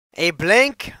A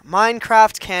blank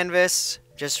Minecraft canvas,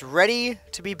 just ready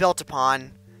to be built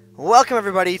upon. Welcome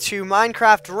everybody to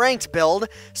Minecraft Ranked Build.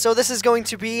 So this is going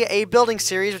to be a building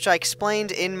series, which I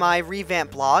explained in my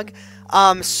revamp blog.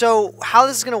 So how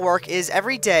this is going to work is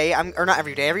every day, or not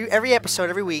every day, every episode,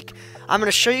 every week, I'm going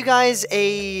to show you guys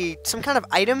some kind of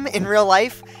item in real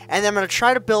life, and then I'm going to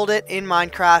try to build it in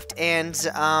Minecraft, and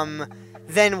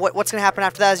then what's going to happen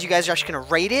after that is you guys are actually going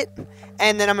to rate it,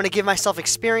 and then I'm going to give myself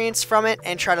experience from it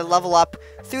and try to level up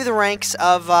through the ranks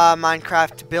of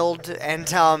Minecraft build and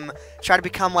try to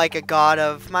become like a god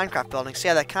of Minecraft building. So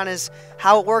yeah, that kind of is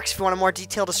how it works. If you want a more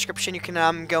detailed description, you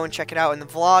can go and check it out in the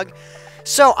vlog.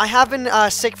 So I have been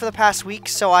sick for the past week,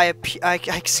 so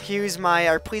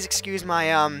please excuse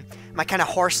my my kind of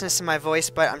hoarseness in my voice,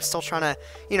 but I'm still trying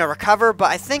to, recover, but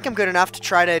I think I'm good enough to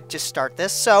try to just start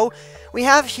this. So we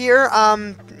have here,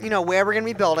 where we're going to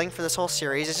be building for this whole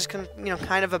series. It's just going to,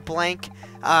 kind of a blank,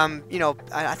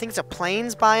 I think it's a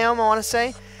plains biome, I want to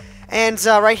say. And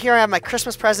right here I have my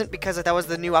Christmas present because that was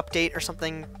the new update or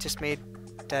something, just made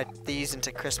these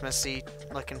into Christmassy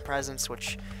looking presents,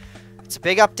 which... it's a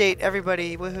big update,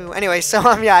 everybody, woohoo. Anyway, so,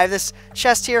 yeah, I have this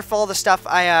chest here full of the stuff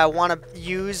I want to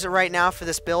use right now for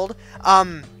this build.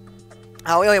 One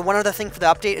other thing for the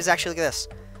update is actually, look at this.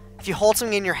 If you hold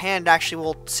something in your hand, it actually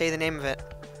will say the name of it.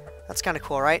 That's kind of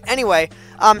cool, right? Anyway,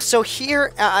 so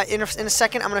here, in a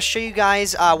second, I'm going to show you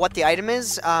guys what the item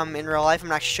is in real life. I'm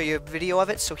going to actually show you a video of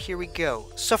it, so here we go.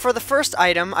 So for the first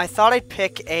item, I thought I'd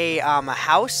pick a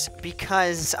house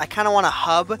because I kind of want a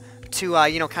hub to,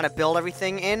 kind of build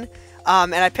everything in.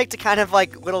 And I picked a kind of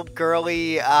like little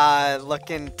girly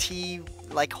looking tea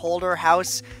holder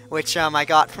house, which I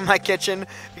got from my kitchen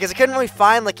because I couldn't really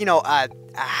find a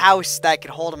house that I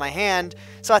could hold in my hand.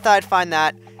 So I thought I'd find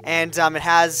that, and it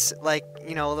has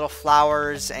little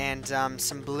flowers and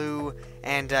some blue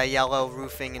and yellow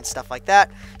roofing and stuff like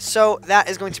that. So that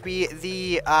is going to be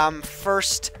the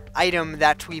first item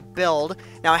that we build.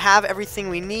 Now I have everything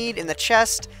we need in the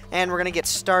chest, and we're gonna get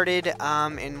started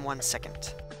in 1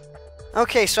 second.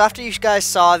 Okay, so after you guys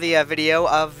saw the video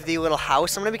of the little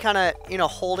house, I'm going to be kind of,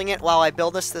 holding it while I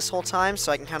build this whole time,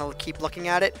 so I can kind of keep looking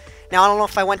at it. Now, I don't know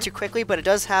if I went too quickly, but it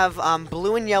does have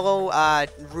blue and yellow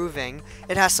roofing.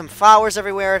 It has some flowers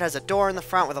everywhere. It has a door in the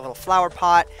front with a little flower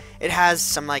pot. It has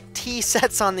some, tea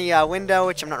sets on the window,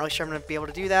 which I'm not really sure I'm going to be able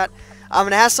to do that. And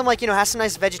it has some, has some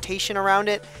nice vegetation around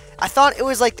it. I thought it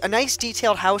was, a nice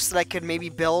detailed house that I could maybe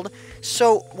build.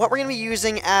 So, what we're going to be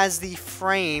using as the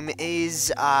frame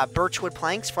is birchwood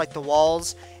planks for, the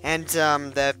walls and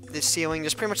the ceiling,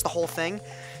 just pretty much the whole thing.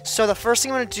 So, the first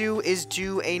thing I'm going to do is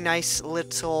do a nice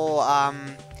little,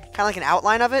 kind of like an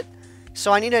outline of it.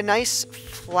 So, I need a nice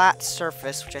flat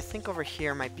surface, which I think over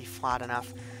here might be flat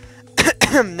enough.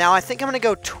 Now, I think I'm going to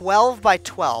go 12 by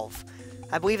 12.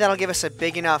 I believe that'll give us a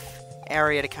big enough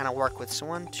area to kind of work with. So,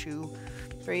 1, 2,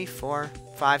 3, 4,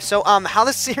 5. So, how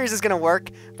this series is going to work,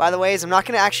 by the way, is I'm not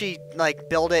going to actually,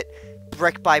 build it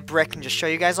brick by brick and just show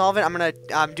you guys all of it. I'm going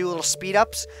to do little speed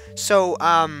ups. So,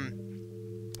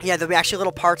 yeah, there'll be actually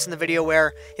little parts in the video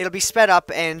where it'll be sped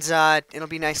up and it'll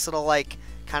be nice little,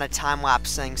 kind of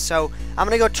time-lapse thing. So, I'm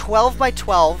going to go 12 by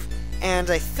 12, and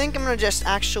I think I'm going to just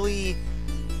actually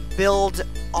build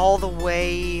all the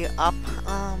way up,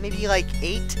 maybe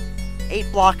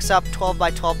 8 blocks up, 12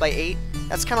 by 12 by 8.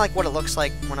 That's kind of what it looks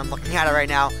like when I'm looking at it right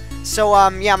now. So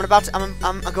yeah, I'm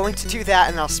going to do that,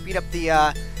 and I'll speed up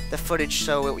the footage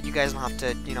so you guys don't have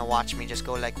to watch me just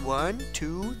go 1,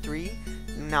 2, 3.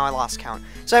 Now I lost count.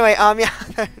 So anyway,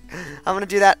 yeah, I'm gonna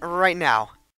do that right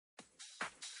now.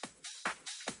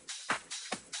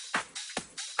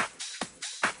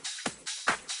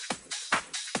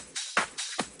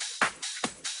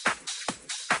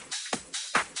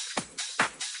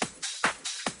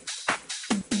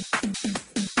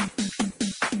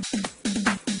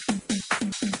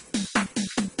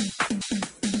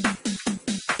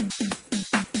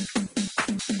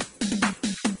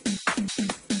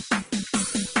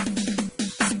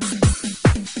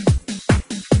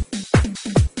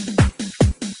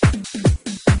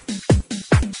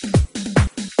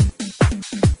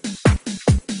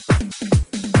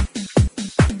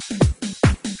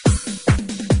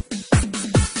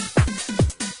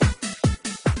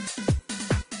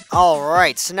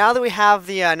 Alright, so now that we have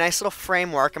the nice little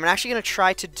framework, I'm actually going to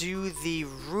try to do the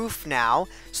roof now.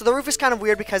 So the roof is kind of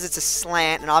weird because it's a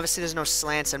slant, and obviously there's no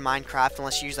slants in Minecraft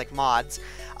unless you use mods.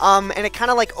 And it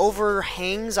kind of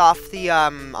overhangs off the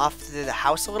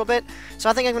house a little bit. So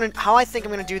I think how I think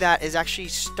I'm gonna do that is actually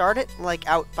start it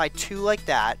out by 2 like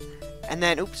that, and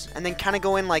then and then kind of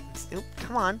go in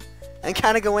come on, and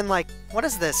kind of go in what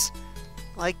is this?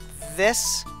 Like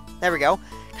this. There we go.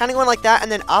 kind of going like that,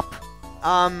 and then up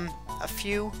a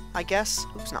few, I guess.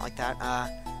 Oops, not like that.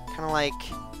 Kind of like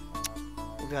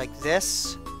maybe like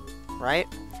this, right?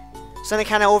 So then it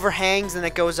kind of overhangs, and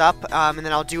it goes up, and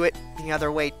then I'll do it the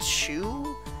other way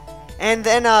too. And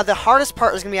then the hardest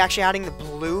part is gonna be actually adding the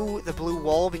blue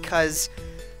wool, because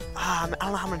I don't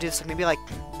know how I'm gonna do this. Like maybe like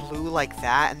blue like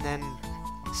that, and then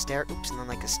and then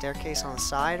like a staircase on the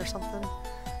side or something.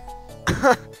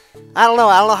 I don't know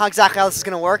how exactly how this is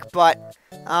gonna work, but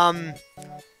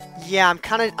yeah,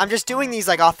 I'm just doing these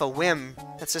like off a whim.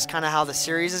 That's just kind of how the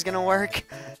series is gonna work.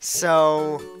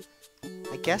 So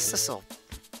I guess this'll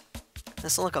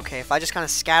look okay if I just kind of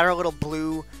scatter little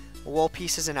blue wool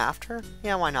pieces in after.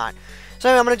 Yeah, why not? So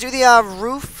anyway, I'm gonna do the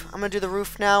roof. I'm gonna do the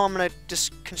roof now. I'm gonna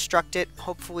just construct it,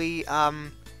 hopefully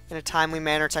in a timely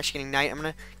manner. It's actually getting night. I'm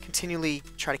gonna continually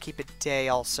try to keep it day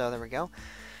also. There we go.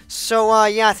 So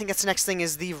yeah, I think that's the next thing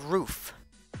is the roof.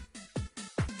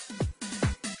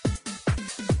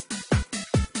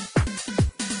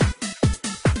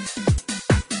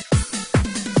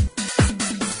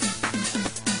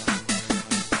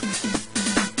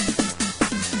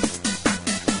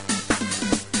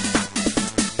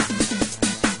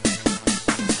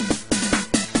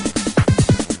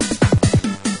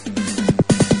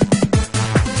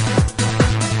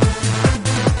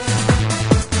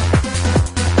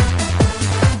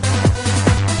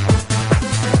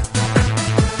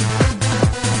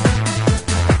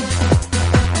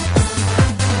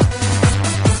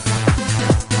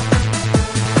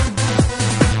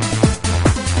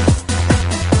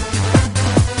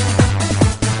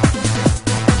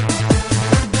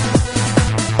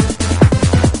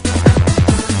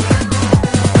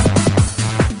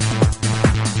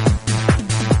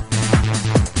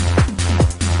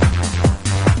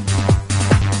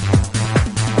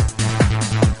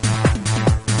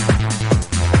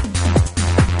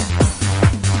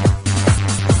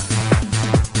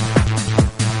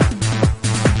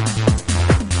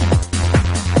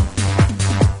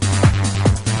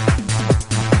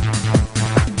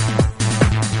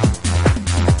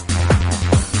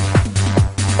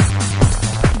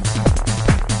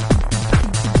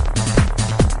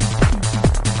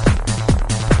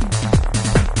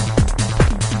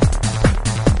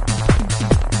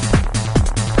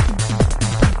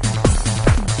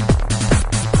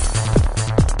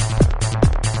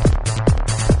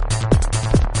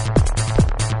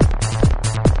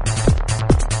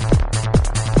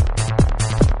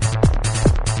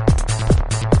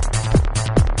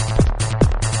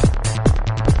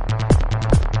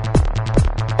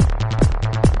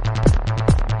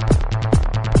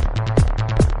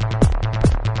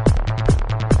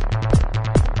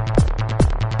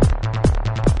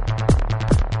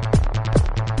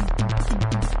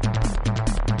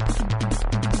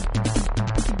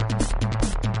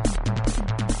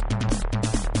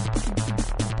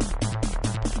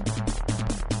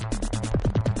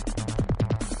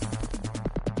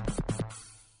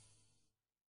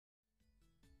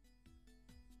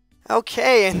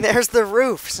 Okay, and there's the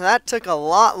roof. So that took a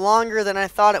lot longer than I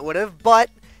thought it would have, but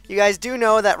you guys do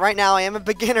know that right now I am a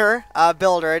beginner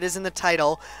builder. It is in the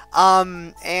title.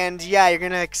 And yeah, you're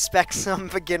gonna expect some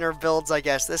beginner builds, I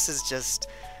guess. This is just,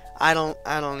 I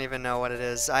don't even know what it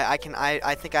is. I think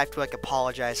I have to like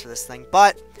apologize for this thing,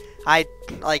 but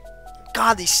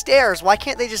God, these stairs. Why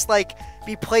can't they just like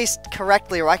be placed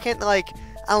correctly, or why can't they, like,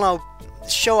 I don't know,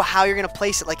 show how you're gonna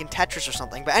place it like in Tetris or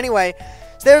something? But anyway.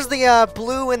 There's the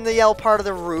blue and the yellow part of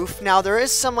the roof. Now, there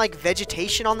is some, like,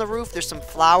 vegetation on the roof. There's some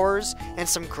flowers and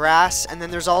some grass. And then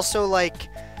there's also, like,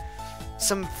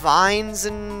 some vines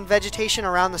and vegetation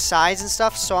around the sides and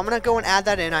stuff. So I'm going to go and add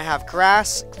that in. I have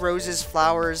grass, roses,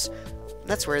 flowers.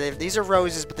 That's where these are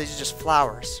roses, but these are just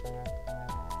flowers.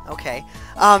 Okay.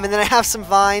 And then I have some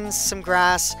vines, some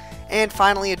grass, and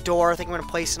finally a door. I think I'm going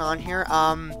to place it on here.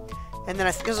 And then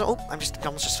I think there's it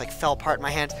almost just like fell apart in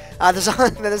my hand. There's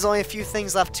only a few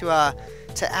things left to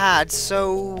add.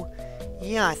 So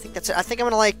yeah, I think that's it. I think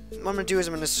what I'm gonna do is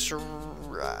I'm gonna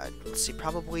let's see,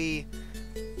 probably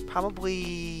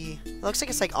it looks like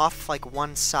it's like off like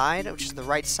one side, which is the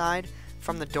right side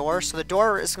from the door. So the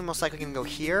door is most likely gonna go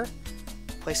here.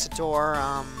 Place the door.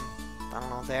 I don't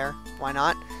know, there. Why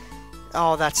not?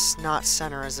 Oh, that's not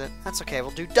center, is it? That's okay.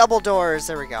 We'll do double doors.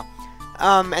 There we go.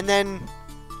 And then.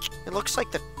 It looks like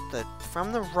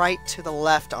from the right to the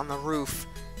left on the roof,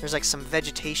 there's like some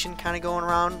vegetation kind of going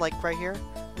around, like right here.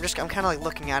 I'm kind of like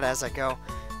looking at it as I go.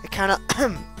 It kind of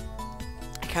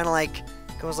like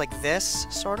goes like this,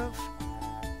 sort of.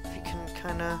 If you can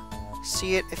kind of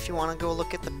see it, if you want to go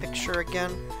look at the picture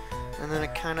again, and then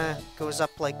it kind of goes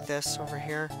up like this over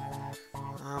here.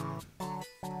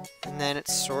 And then it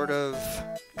sort of...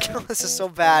 this is so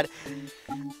bad.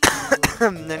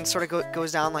 And then it sort of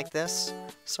goes down like this.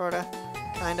 Sort of.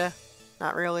 Kinda.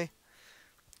 Not really.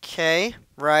 Okay,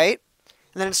 right.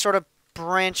 And then it sort of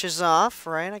branches off,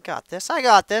 right? I got this. I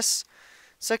got this.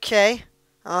 It's okay.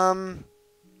 And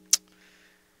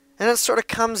it sort of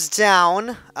comes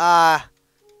down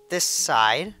this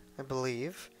side, I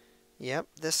believe. Yep,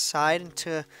 this side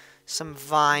into some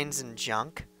vines and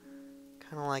junk.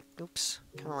 Kind of like, oops,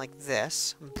 kind of like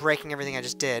this. I'm breaking everything I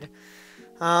just did.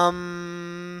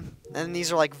 And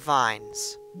these are like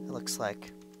vines, it looks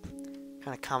like.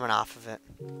 Kind of coming off of it.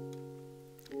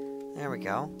 There we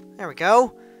go. There we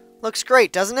go. Looks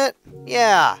great, doesn't it?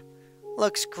 Yeah.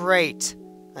 Looks great,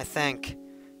 I think.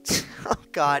 Oh,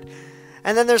 God.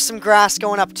 And then there's some grass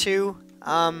going up, too.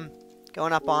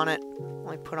 Going up on it.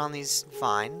 Let me put on these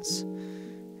vines.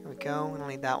 Here we go. We don't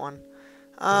need that one.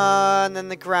 And then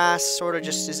the grass sort of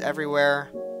just is everywhere.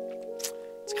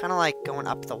 It's kind of like going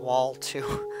up the wall,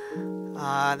 too.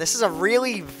 This is a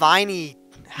really viney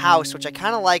house, which I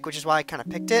kind of like, which is why I kind of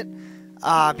picked it.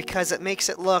 Because it makes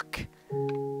it look,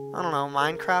 I don't know,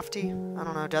 Minecrafty? I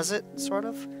don't know, does it? Sort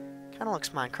of? Kind of looks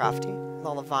Minecrafty, with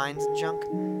all the vines and junk.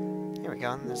 Here we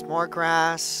go, and there's more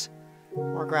grass.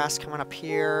 More grass coming up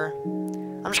here.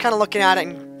 I'm just kind of looking at it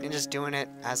and just doing it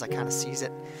as I kind of sees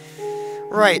it.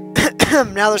 Right,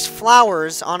 now there's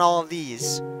flowers on all of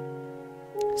these.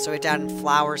 So we add in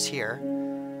flowers here.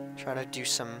 Try to do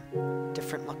some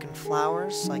different looking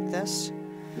flowers like this.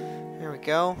 There we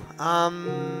go.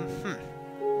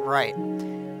 Right.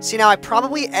 See, now I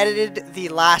probably edited the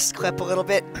last clip a little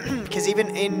bit, because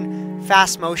even in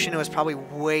fast motion, it was probably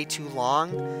way too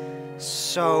long.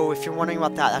 So if you're wondering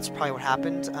about that, that's probably what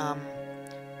happened.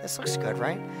 This looks good,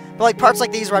 right? But like parts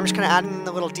like these where I'm just kind of adding in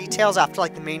the little details after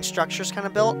like the main structure's kind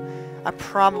of built, I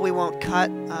probably won't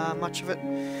cut much of it.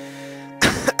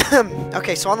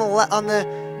 Okay, so on the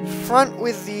front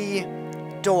with the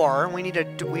door, we need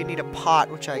a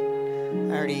pot, which I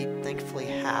already thankfully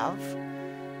have.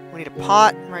 We need a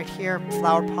pot right here,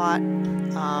 flower pot.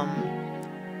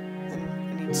 Then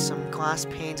we need some glass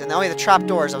panes, and oh yeah, the trap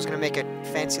doors. I was gonna make a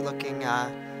fancy looking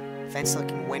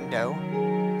window.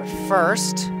 But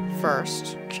first,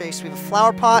 okay, so we have a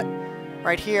flower pot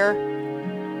right here.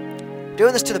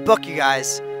 Doing this to the book, you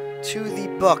guys. To the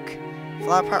book.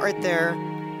 Flower pot right there.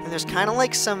 And there's kind of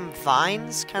like some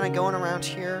vines kind of going around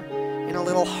here in a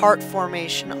little heart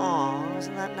formation. Aw,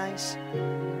 isn't that nice?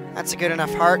 That's a good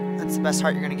enough heart. That's the best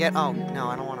heart you're gonna get. Oh, no,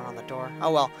 I don't want it on the door.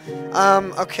 Oh, well.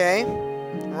 Okay.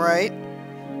 Right.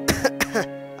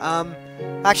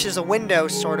 Actually, there's a window,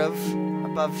 sort of,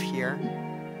 above here.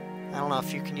 I don't know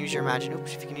if you can use your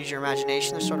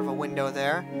imagination. There's sort of a window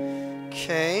there.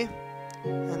 Okay.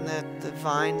 And the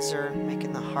vines are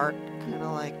making the heart kind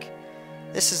of like...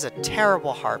 This is a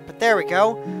terrible heart, but there we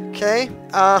go. Okay.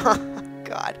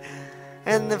 God.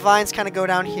 And the vines kind of go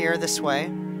down here this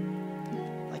way.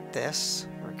 Like this.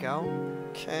 There we go.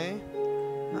 Okay.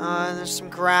 And there's some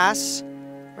grass.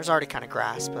 There's already kind of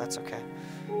grass, but that's okay.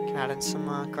 Can add in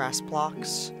some grass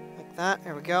blocks. Like that.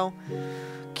 There we go.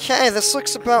 Okay, this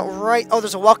looks about right. Oh,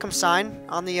 there's a welcome sign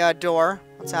on the door.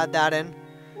 Let's add that in.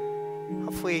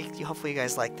 Hopefully you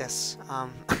guys like this.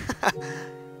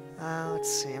 Let's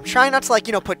see. I'm trying not to, like,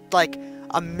 put, like,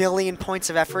 a million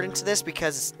points of effort into this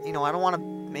because, I don't want to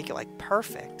make it, like,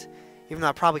 perfect. Even though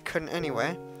I probably couldn't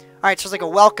anyway. Alright, so it's like a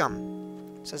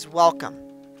welcome. It says welcome.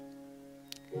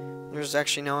 There's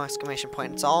actually no exclamation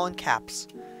point. It's all in caps.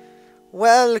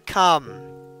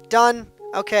 Welcome. Done.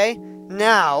 Okay.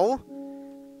 Now,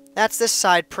 that's this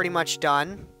side pretty much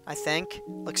done, I think.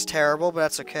 Looks terrible, but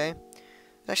that's okay.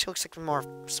 It actually looks like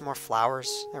some more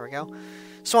flowers. There we go.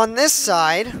 So on this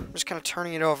side, I'm just kind of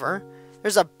turning it over.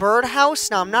 There's a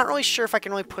birdhouse. Now, I'm not really sure if I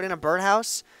can really put in a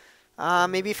birdhouse.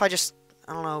 Maybe if I just,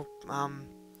 I don't know,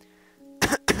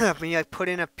 maybe I put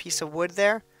in a piece of wood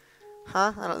there.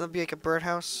 Huh? I don't know, that'd be like a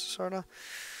birdhouse, sort of.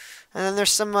 And then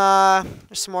there's some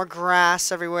more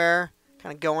grass everywhere,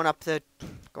 kind of going up the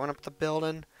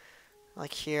building,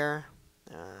 like here,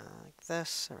 like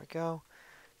this. There we go.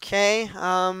 Okay.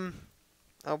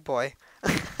 Oh boy.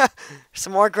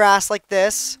 Some more grass like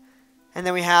this, and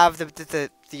then we have the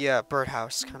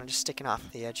birdhouse kind of just sticking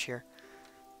off the edge here.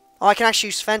 Oh, I can actually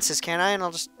use fences, can't I? And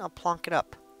I'll plonk it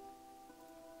up.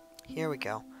 Here we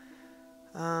go.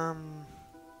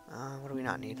 What do we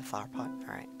not need? The flower pot. All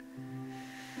right.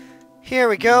 Here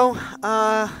we go.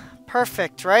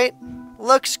 Perfect, right?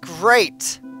 Looks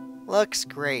great. Looks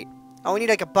great. Oh, we need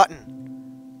like a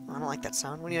button. I don't like that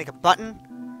sound. We need like a button.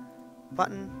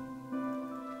 Button.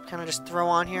 Kind of just throw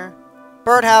on here.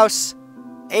 Birdhouse.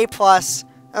 A+.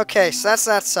 Okay, so that's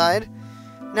that side.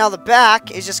 Now the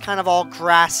back is just kind of all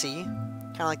grassy,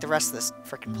 kind of like the rest of this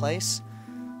freaking place.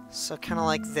 So kind of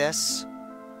like this,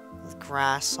 with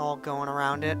grass all going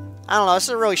around it. I don't know, this is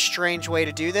a really strange way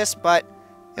to do this, but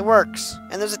it works.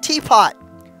 And there's a teapot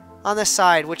on this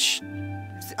side, which...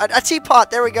 A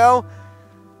teapot, there we go.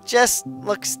 Just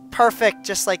looks perfect,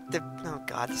 just like the... Oh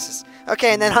god, this is...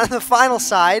 Okay, and then on the final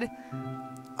side...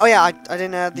 Oh yeah, I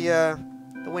didn't add the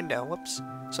window, whoops.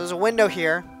 So there's a window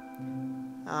here.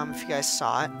 If you guys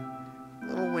saw it.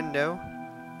 Little window.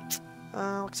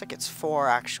 Looks like it's 4,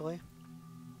 actually.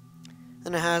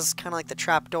 Then it has kind of like the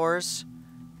trapdoors.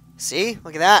 See?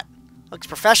 Look at that. Looks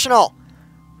professional.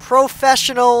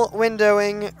 Professional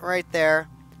windowing right there.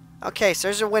 Okay, so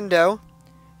there's a window.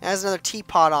 It has another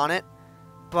teapot on it.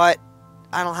 But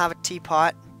I don't have a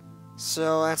teapot.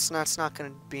 So that's not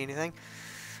going to be anything.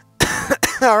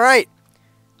 Alright.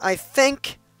 I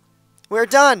think we're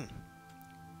done.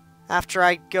 After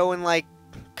I go and, like,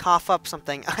 cough up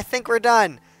something. I think we're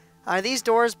done. Are these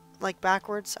doors, like,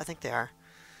 backwards? I think they are.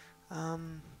 How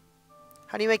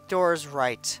do you make doors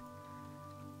right?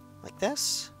 Like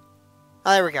this?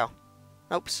 Oh, there we go.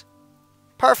 Oops.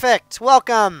 Perfect!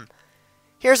 Welcome!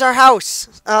 Here's our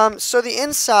house. So the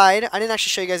inside, I didn't actually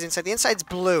show you guys the inside. The inside's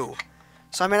blue.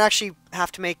 So I'm going to actually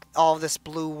have to make all of this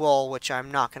blue wool, which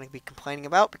I'm not going to be complaining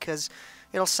about because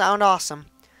it'll sound awesome.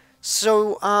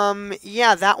 So,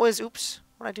 yeah, that was... Oops.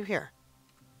 What did I do here?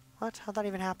 What? How'd that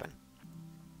even happen?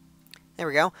 There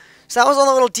we go. So that was all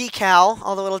the little decal,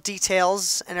 all the little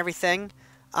details and everything.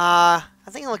 I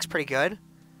think it looks pretty good.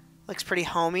 Looks pretty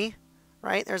homey,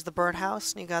 right? There's the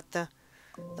birdhouse, and you got the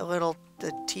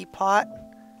teapot,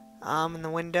 in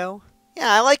the window.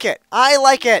 Yeah, I like it. I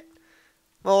like it!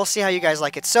 Well, we'll see how you guys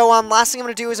like it. So, last thing I'm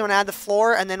going to do is I'm going to add the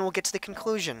floor, and then we'll get to the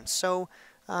conclusion. So,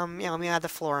 yeah, let me add the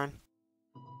floor in.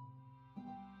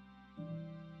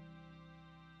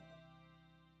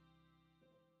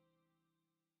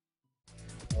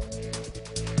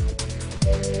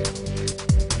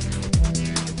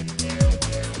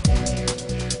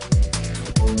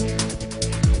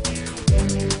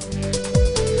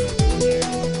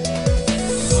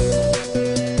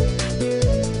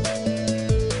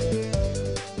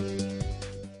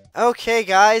 Okay,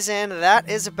 guys, and that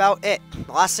is about it.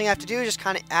 The last thing I have to do is just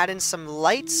kind of add in some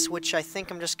lights, which I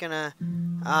think I'm just gonna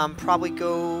probably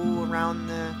go around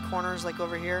the corners, like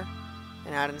over here,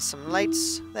 and add in some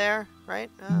lights there, right?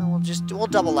 We'll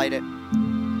double light it.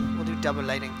 We'll do double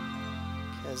lighting,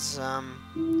 because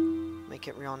make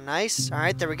it real nice. All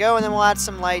right, there we go, and then we'll add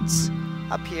some lights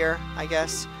up here, I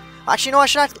guess. Actually, no, I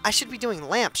should be doing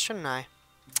lamps, shouldn't I?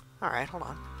 All right, hold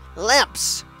on.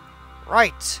 Lamps,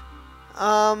 right?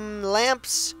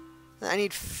 Lamps. I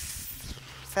need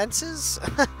fences,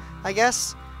 I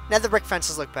guess. Nether brick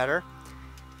fences look better.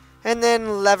 And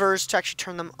then levers to actually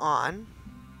turn them on.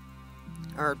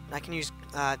 Or I can use,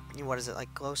 what is it,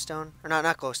 like glowstone? Or not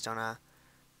glowstone,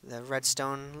 the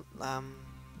redstone,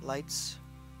 lights,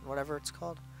 whatever it's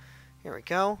called. Here we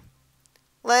go.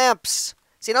 Lamps!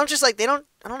 See, I don't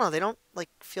know, they don't, like,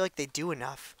 feel like they do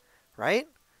enough, right?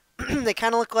 They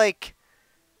kind of look like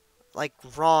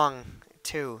wrong,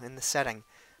 too, in the setting.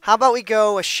 How about we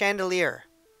go a chandelier?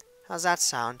 How's that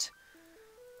sound?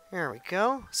 There we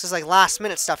go. This is like last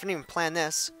minute stuff. I didn't even plan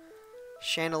this.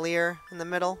 Chandelier in the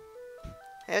middle.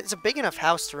 It's a big enough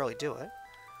house to really do it.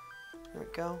 There we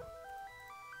go.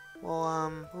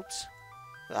 Well, oops.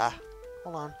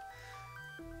 Hold on.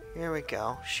 Here we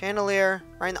go. Chandelier.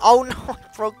 Right in the, oh no,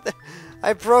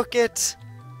 I broke it.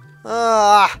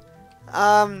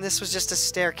 This was just a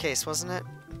staircase, wasn't it?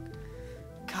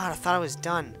 God, I thought I was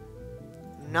done.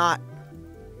 Not.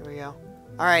 Here we go.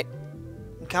 Alright.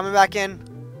 I'm coming back in.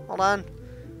 Hold on.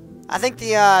 I think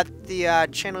the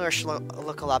chandelier should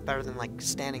look a lot better than, like,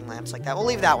 standing lamps like that. We'll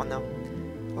leave that one, though.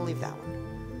 We'll leave that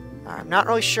one. Alright, I'm not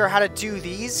really sure how to do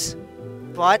these,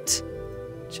 but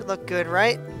it should look good,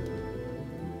 right?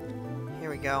 Here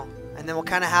we go. And then we'll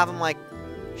kind of have them, like,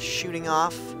 shooting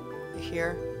off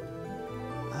here.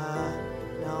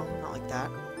 No, not like that.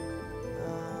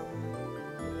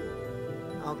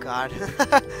 Oh god.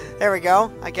 There we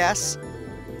go, I guess.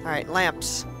 Alright,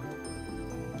 lamps.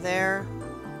 There.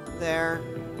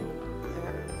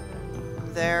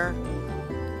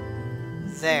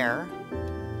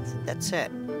 That's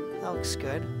it. That looks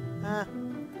good. I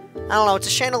don't know, it's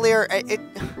a chandelier.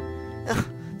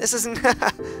 This isn't...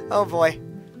 Oh boy.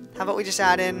 How about we just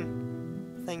add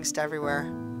in things to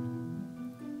everywhere?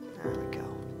 There we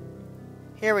go.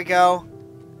 Here we go.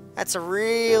 That's a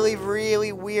really,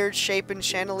 really weird shape in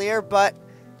chandelier, but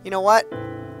you know what?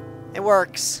 It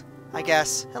works, I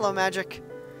guess. Hello, magic.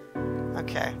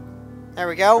 Okay. There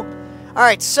we go.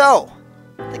 Alright, so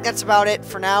I think that's about it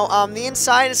for now. The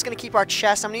inside is going to keep our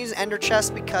chest. I'm going to use an ender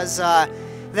chest because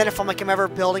then if I'm ever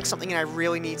building something and I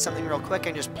really need something real quick, I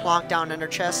can just plonk down an ender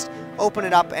chest, open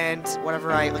it up, and whatever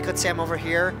let's say I'm over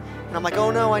here, and I'm like,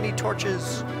 oh no, I need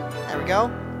torches. There we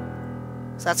go.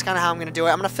 So that's kind of how I'm going to do it.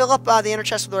 I'm going to fill up the ender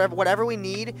chest with whatever we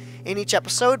need in each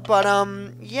episode, but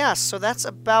yeah, so that's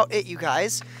about it, you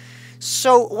guys.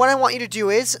 So what I want you to do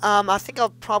is, I think I'll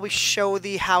probably show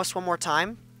the house one more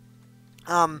time.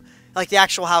 Like the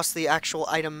actual house, the actual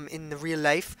item in the real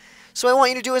life. So what I want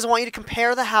you to do is I want you to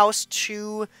compare the house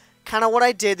to kind of what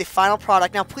I did, the final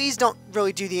product. Now, please don't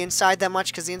really do the inside that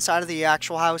much because the inside of the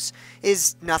actual house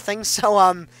is nothing.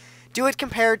 So, do it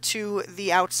compared to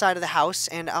the outside of the house,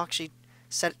 and I'll actually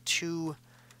set it to,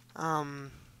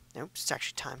 nope, it's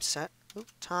actually time set. Oop,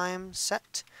 time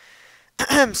set.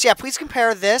 So yeah, please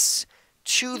compare this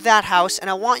to that house, and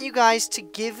I want you guys to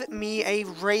give me a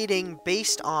rating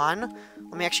based on.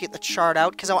 Let me actually get the chart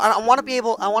out because I want to be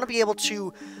able. I want to be able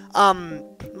to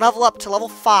level up to level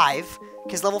 5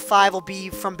 because level 5 will be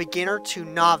from beginner to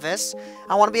novice.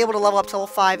 I want to be able to level up to level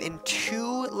 5 in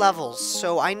 2 levels.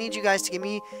 So I need you guys to give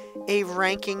me a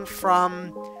ranking from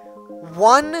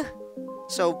 1.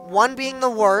 So 1 being the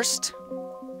worst,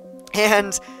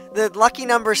 and the lucky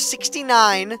number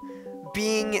 69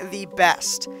 being the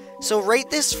best. So rate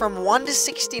this from 1 to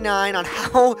 69 on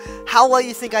how well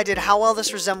you think I did, how well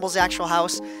this resembles the actual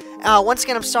house. Once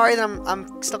again, I'm sorry that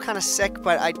I'm still kind of sick,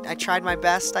 but I tried my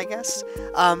best, I guess.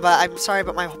 But I'm sorry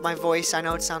about my voice. I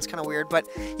know it sounds kind of weird, but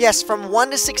yes, from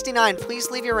 1 to 69,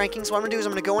 please leave your rankings. What I'm going to do is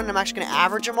I'm going to go in and I'm actually going to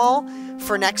average them all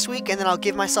for next week, and then I'll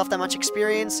give myself that much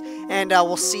experience, and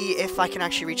we'll see if I can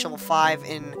actually reach level 5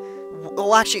 in...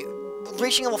 Well, actually...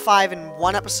 Reaching level 5 in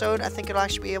 1 episode, I think I'll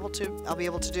be able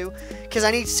to do, because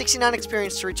I need 69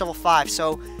 experience to reach level 5,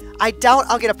 so I doubt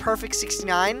I'll get a perfect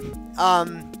 69.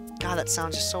 God, that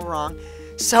sounds just so wrong.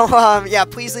 So, yeah,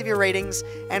 please leave your ratings,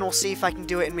 and we'll see if I can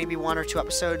do it in maybe 1 or 2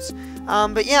 episodes.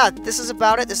 But yeah, this is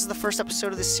about it. This is the first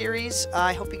episode of this series.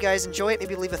 I hope you guys enjoy it.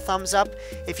 Maybe leave a thumbs up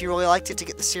if you really liked it to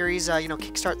get the series,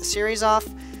 kickstart the series off.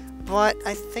 But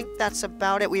I think that's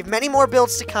about it. We have many more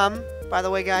builds to come. By the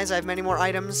way, guys, I have many more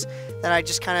items that I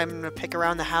just kind of am going to pick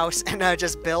around the house and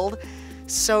just build.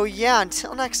 So, yeah,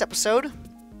 until next episode,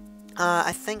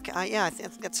 I think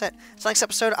that's it. So next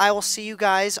episode, I will see you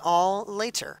guys all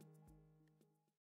later.